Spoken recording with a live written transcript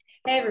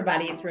Hey,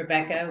 everybody, it's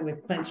Rebecca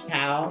with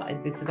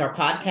Clinch-Powell. This is our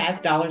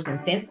podcast, Dollars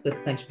and Cents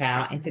with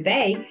Clinch-Powell. And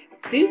today,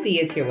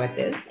 Suzie is here with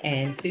us.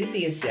 And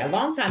Suzie is a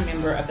longtime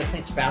member of the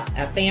Clinch-Powell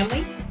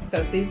family.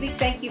 So, Suzie,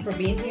 thank you for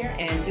being here.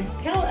 And just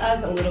tell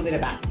us a little bit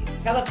about you.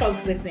 Tell the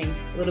folks listening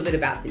a little bit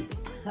about Suzie.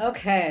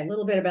 Okay, a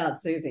little bit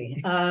about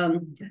Suzie.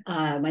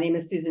 My name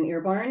is Suzie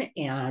Eribarne,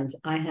 and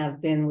I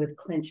have been with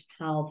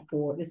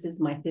Clinch-Powell this is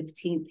my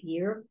 15th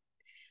year.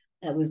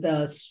 It was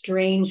a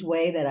strange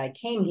way that I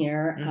came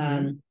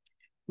here.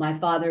 My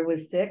father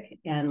was sick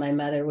and my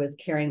mother was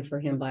caring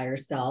for him by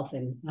herself.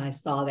 And I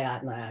saw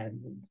that and I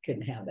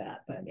couldn't have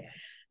that.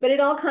 But it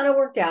all kind of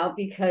worked out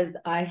because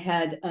I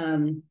had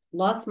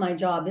lost my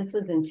job. This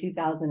was in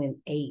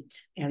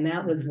 2008. And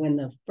that was when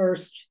the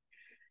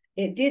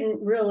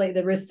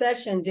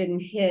recession didn't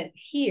hit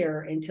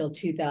here until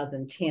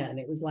 2010.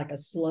 It was like a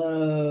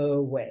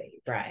slow wave.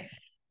 Right.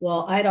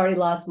 Well, I'd already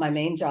lost my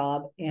main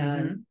job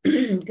and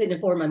couldn't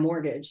afford my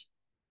mortgage.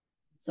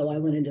 So I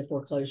went into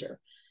foreclosure.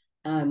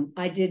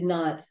 I did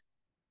not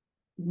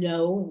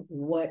know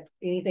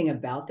anything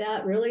about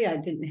that really. I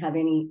didn't have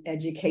any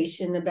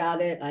education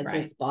about it. I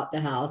just bought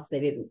the house. I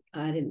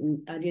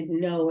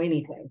didn't know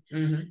anything.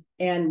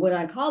 And when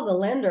I called the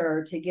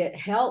lender to get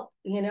help,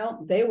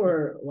 they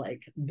were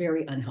like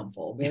very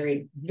unhelpful,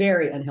 very,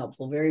 very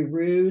unhelpful, very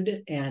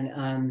rude.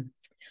 And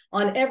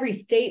on every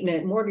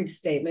mortgage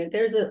statement,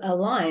 there's a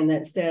line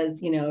that says,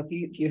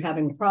 if you're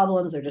having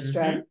problems or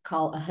distress,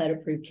 call a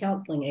HUD-approved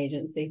counseling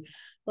agency.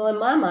 Well, in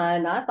my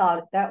mind, I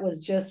thought that was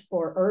just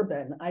for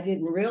urban. I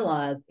didn't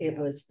realize it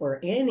was for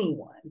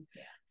anyone.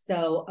 Yeah.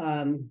 So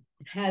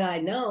had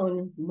I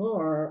known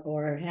more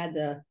or had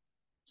the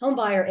home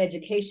buyer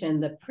education,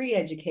 the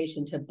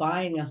pre-education to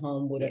buying a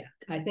home would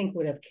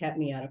have kept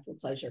me out of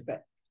foreclosure,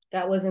 but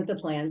that wasn't the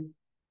plan.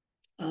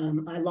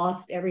 I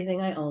lost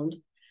everything I owned.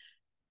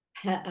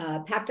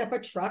 Packed up a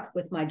truck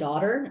with my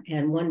daughter,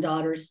 and one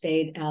daughter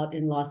stayed out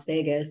in Las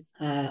Vegas.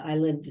 I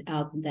lived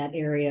out in that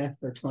area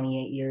for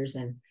 28 years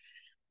and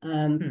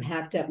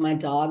packed up my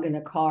dog in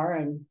a car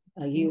and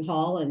a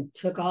U-Haul and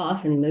took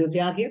off and moved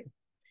out here.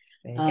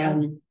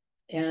 And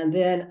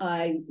then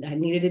I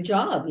needed a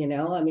job,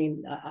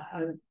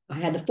 I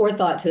had the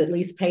forethought to at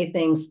least pay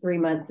things 3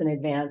 months in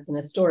advance in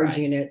a storage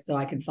unit so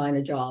I could find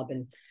a job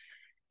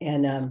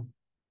and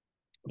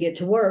get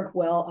to work.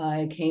 Well,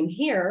 I came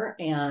here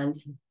and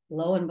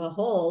lo and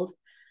behold,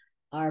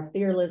 our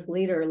fearless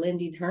leader,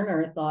 Lindy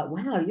Turner, thought,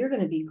 wow, you're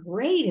going to be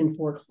great in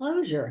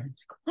foreclosure.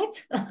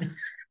 What?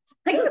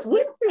 I just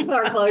went through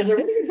foreclosure.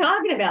 What are you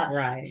talking about?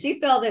 Right. She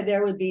felt that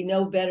there would be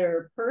no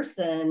better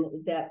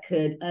person that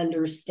could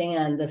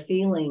understand the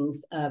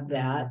feelings of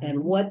that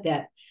and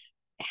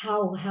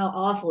how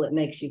awful it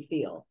makes you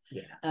feel.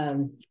 Yeah.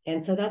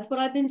 And so that's what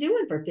I've been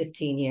doing for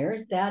 15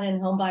 years. That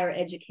and homebuyer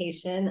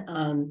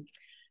education,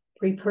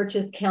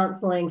 pre-purchase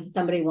counseling. So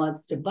somebody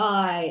wants to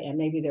buy and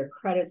maybe their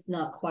credit's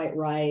not quite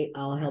right.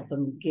 I'll help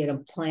them get a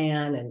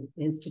plan and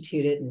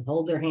institute it and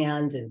hold their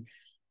hand and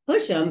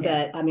push them.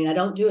 Yeah. But I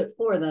don't do it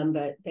for them,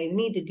 but they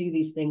need to do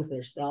these things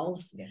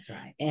themselves. That's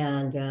right.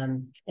 And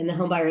in the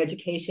homebuyer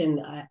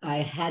education,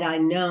 had I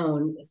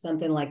known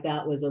something like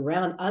that was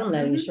around, I'm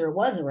not even sure it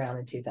was around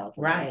in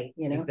 2008, right.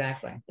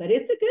 Exactly. But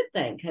it's a good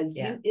thing because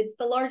it's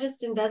the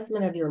largest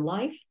investment of your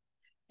life.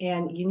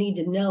 And you need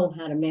to know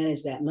how to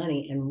manage that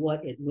money and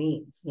what it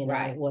means,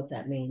 what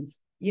that means.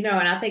 And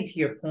I think to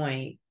your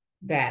point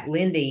that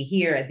Lindy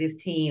here at this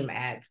team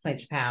at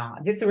Clinch-Powell,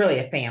 it's really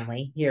a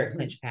family here at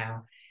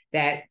Clinch-Powell,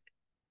 that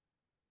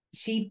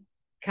she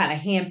kind of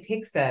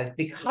handpicks us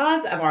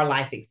because of our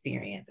life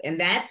experience. And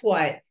that's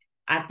what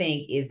I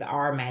think is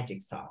our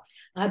magic sauce.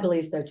 I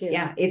believe so too.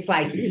 Yeah. It's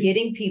like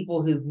getting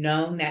people who've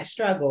known that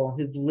struggle,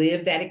 who've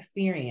lived that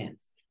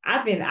experience.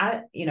 I've been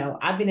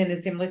in a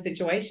similar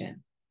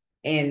situation.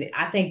 And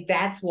I think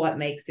that's what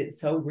makes it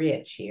so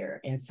rich here.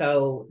 And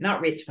so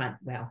not rich,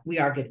 we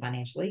are good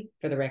financially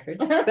for the record,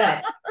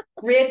 but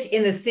rich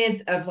in the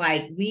sense of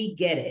like, we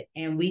get it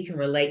and we can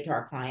relate to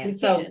our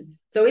clients.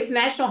 So it's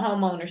National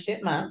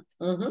Homeownership Month.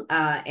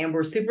 And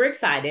we're super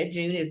excited.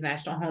 June is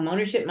National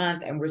Homeownership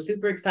Month. And we're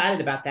super excited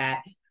about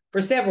that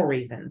for several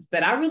reasons.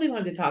 But I really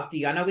wanted to talk to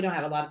you. I know we don't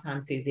have a lot of time,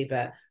 Suzie,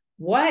 but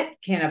what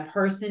can a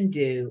person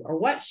do or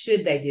what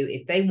should they do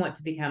if they want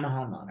to become a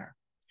homeowner?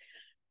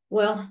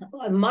 Well,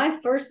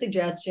 my first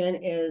suggestion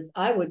is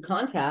I would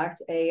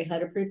contact a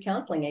HUD-approved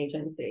counseling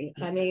agency.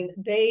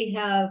 They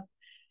have,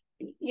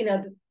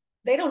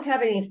 they don't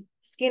have any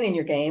skin in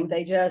your game.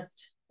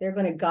 They're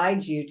going to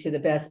guide you to the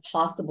best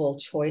possible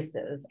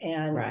choices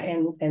and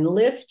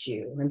lift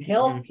you and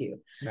help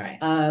you. Right.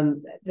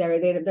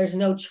 There's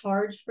no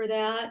charge for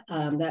that.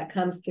 That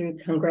comes through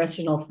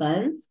congressional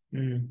funds.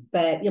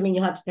 But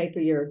you have to pay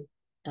for your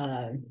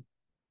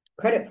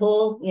credit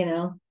pull,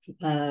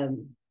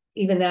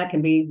 even that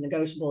can be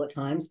negotiable at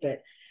times, but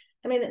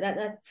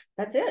that's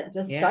it.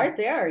 Just start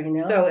there,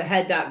 So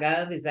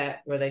HUD.gov, is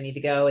that where they need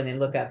to go and then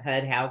look up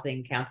HUD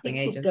Housing Counseling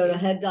Agency? Go to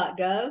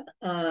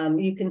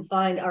HUD.gov. You can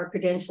find our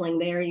credentialing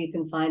there. You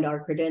can find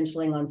our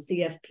credentialing on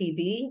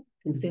CFPB.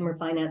 Consumer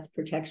Finance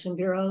Protection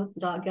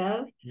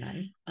Bureau.gov.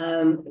 Nice.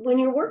 When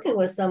you're working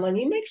with someone,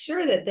 you make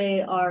sure that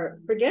they are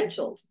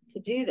credentialed to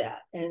do that.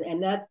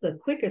 And that's the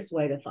quickest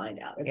way to find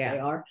out if they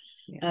are.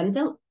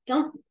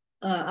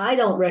 I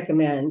don't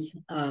recommend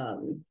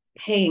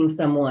paying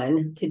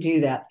someone to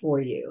do that for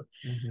you.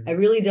 I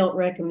really don't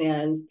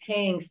recommend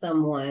paying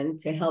someone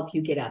to help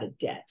you get out of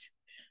debt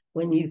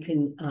when you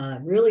can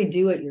really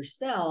do it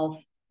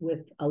yourself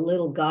with a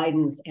little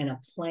guidance and a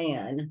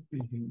plan.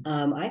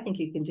 I think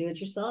you can do it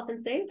yourself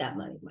and save that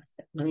money.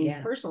 I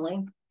mean,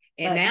 personally.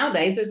 And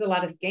nowadays there's a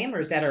lot of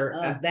scammers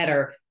that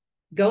are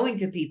going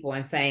to people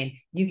and saying,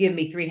 you give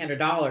me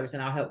 $300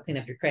 and I'll help clean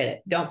up your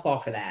credit. Don't fall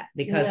for that,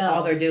 because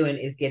all they're doing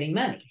is getting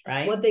money,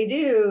 right? What they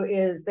do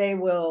is they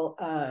will,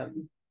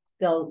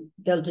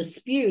 they'll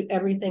dispute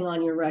everything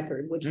on your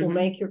record, which will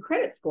make your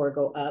credit score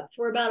go up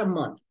for about a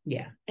month.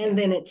 And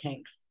then it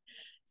tanks.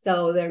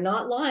 So they're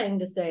not lying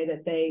to say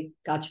that they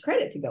got your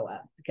credit to go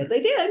up, because they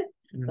did.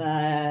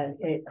 But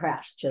it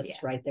crashed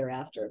just right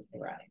thereafter.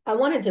 I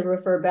wanted to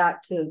refer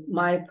back to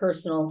my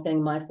personal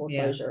thing, my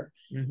foreclosure.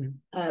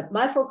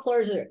 My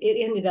foreclosure,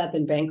 it ended up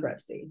in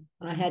bankruptcy.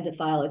 I had to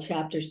file a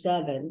Chapter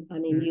 7. I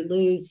mean, you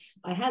lose.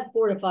 I had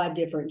 4 to 5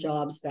 different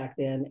jobs back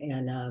then,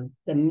 and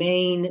the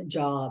main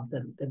job,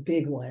 the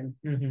big one,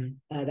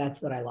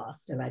 that's what I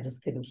lost, and I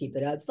just couldn't keep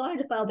it up. So I had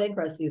to file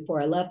bankruptcy before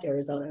I left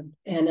Arizona.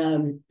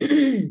 And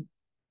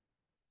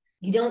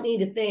you don't need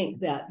to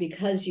think that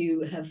because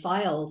you have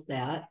filed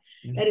that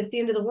it's the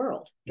end of the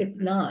world. It's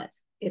not.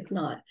 It's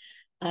not.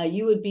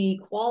 You would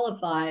be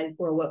qualified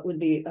for what would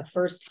be a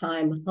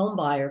first-time home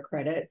buyer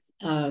credits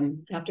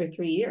after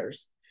 3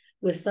 years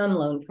with some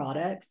loan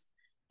products.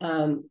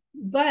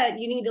 But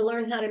you need to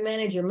learn how to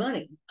manage your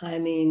money. I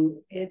mean,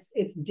 it's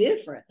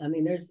different. I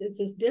mean, it's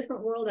this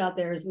different world out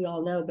there, as we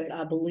all know, but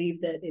I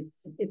believe that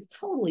it's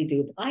totally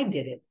doable. I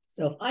did it.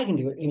 So if I can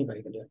do it,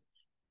 anybody can do it.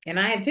 And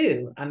I had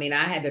too. I mean,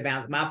 I had to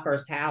bounce my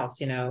first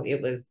house,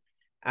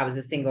 I was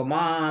a single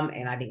mom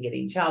and I didn't get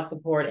any child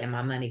support and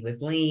my money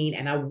was lean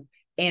and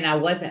I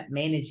wasn't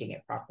managing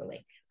it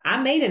properly.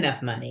 I made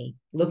enough money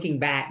looking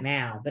back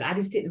now, but I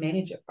just didn't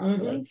manage it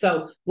properly.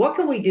 So what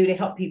can we do to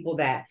help people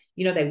that,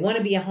 they want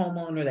to be a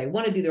homeowner, they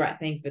want to do the right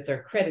things, but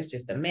their credit's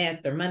just a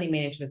mess, their money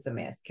management's a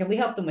mess? Can we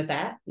help them with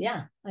that?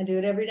 Yeah, I do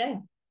it every day.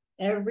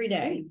 Every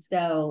day.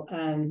 So,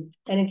 and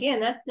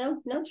again, that's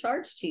no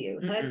charge to you.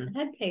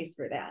 HUD pays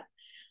for that.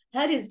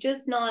 HUD is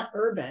just not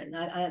urban.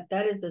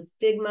 That is a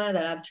stigma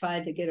that I've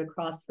tried to get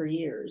across for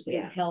years.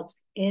 It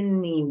helps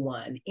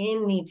anyone,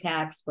 any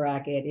tax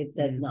bracket. It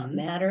does not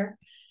matter.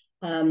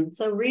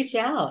 So reach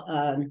out.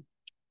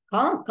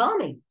 Call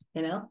me,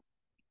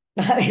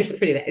 It's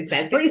pretty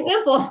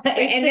simple.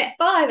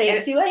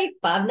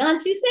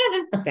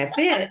 865-828-5927. That's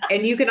it.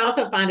 And you can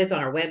also find us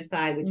on our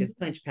website, which is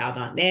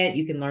Clinch-Powell.net.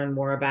 You can learn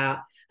more about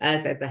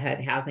us as the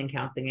HUD Housing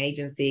Counseling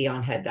Agency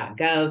on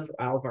HUD.gov.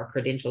 All of our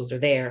credentials are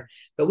there.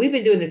 But we've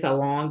been doing this a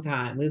long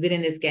time. We've been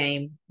in this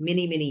game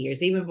many, many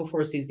years, even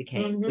before Suzie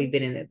came. We've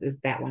been in this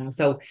that long.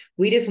 So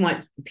we just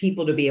want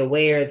people to be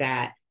aware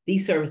that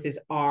these services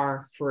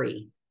are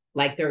free.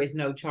 Like, there is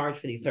no charge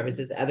for these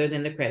services other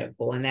than the credit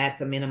pull, and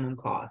that's a minimum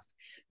cost.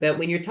 But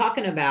when you're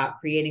talking about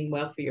creating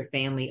wealth for your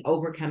family,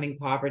 overcoming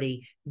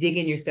poverty,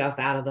 digging yourself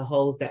out of the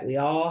holes that we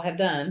all have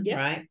done,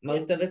 right?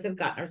 Most of us have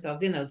gotten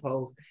ourselves in those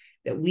holes,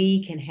 that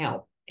we can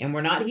help. And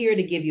we're not here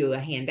to give you a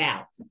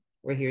handout.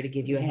 We're here to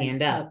give you a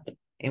hand up,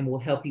 and we'll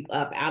help you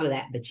up out of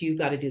that, but you've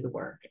got to do the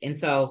work. And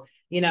so,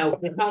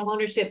 with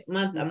Homeownership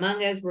Month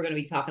Among Us, we're going to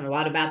be talking a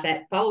lot about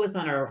that. Follow us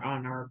on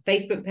our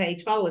Facebook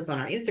page, follow us on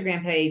our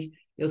Instagram page.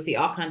 You'll see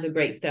all kinds of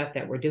great stuff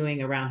that we're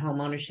doing around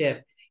home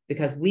ownership,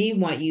 because we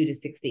want you to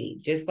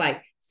succeed. Just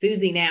like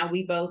Suzie, now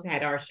we both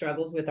had our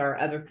struggles with our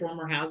other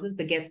former houses,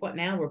 but guess what?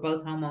 Now we're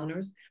both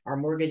homeowners. Our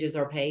mortgages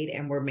are paid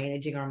and we're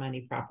managing our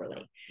money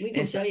properly. We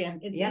can show you.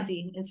 It's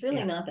easy. It's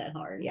really not that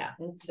hard.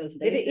 It's just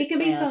it can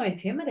be so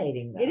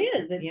intimidating, though. It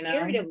is. It's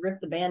scary to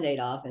rip the Band-Aid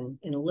off and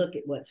look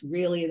at what's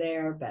really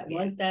there. But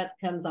once that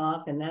comes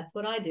off, and that's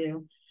what I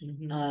do,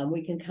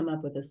 we can come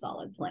up with a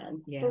solid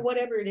plan for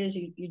whatever it is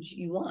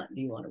you want. Do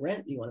you want to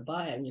rent? Do you want to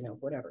buy it?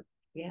 Whatever.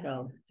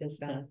 So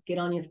just get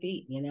on your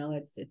feet.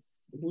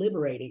 It's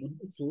liberating.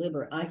 It's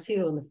liberating. I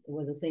too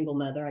was a single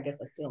mother. I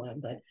guess I still am,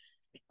 but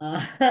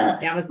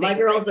my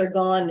girls are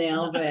gone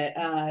now, but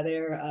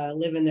they're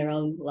living their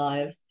own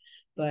lives.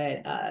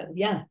 But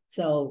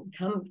so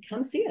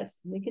come see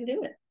us. We can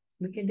do it.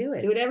 We can do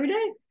it. Do it every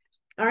day.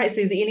 All right,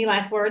 Suzie, any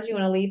last words you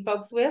want to leave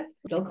folks with?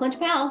 Go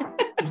Clinch-Powell.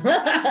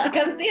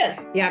 Come see us.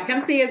 Yeah,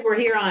 come see us. We're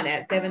here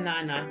at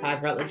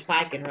 7995 Rutledge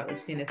Pike in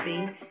Rutledge,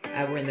 Tennessee.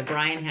 We're in the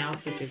Bryan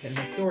House, which is an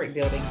historic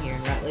building here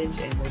in Rutledge,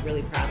 and we're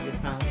really proud of this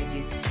home. As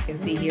you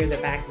can see here, the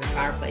back of the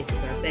fireplace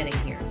is our setting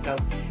here. So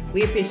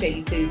we appreciate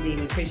you, Suzie.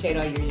 We appreciate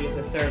all your years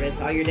of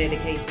service, all your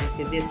dedication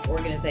to this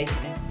organization,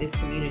 this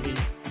community,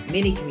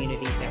 many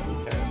communities that we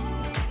serve.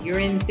 you're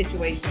in a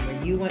situation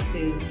where you want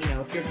to,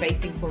 if you're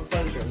facing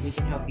foreclosure, we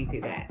can help you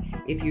through that.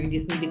 If you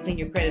just need to clean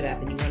your credit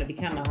up and you want to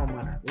become a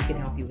homeowner, we can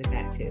help you with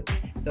that too.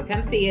 So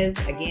come see us.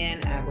 Again,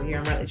 we're here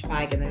on Rutledge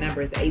Pike, and the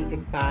number is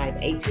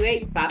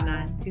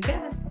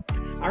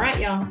 865-828-5927. All right,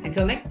 y'all.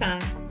 Until next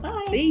time.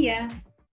 Bye. See ya.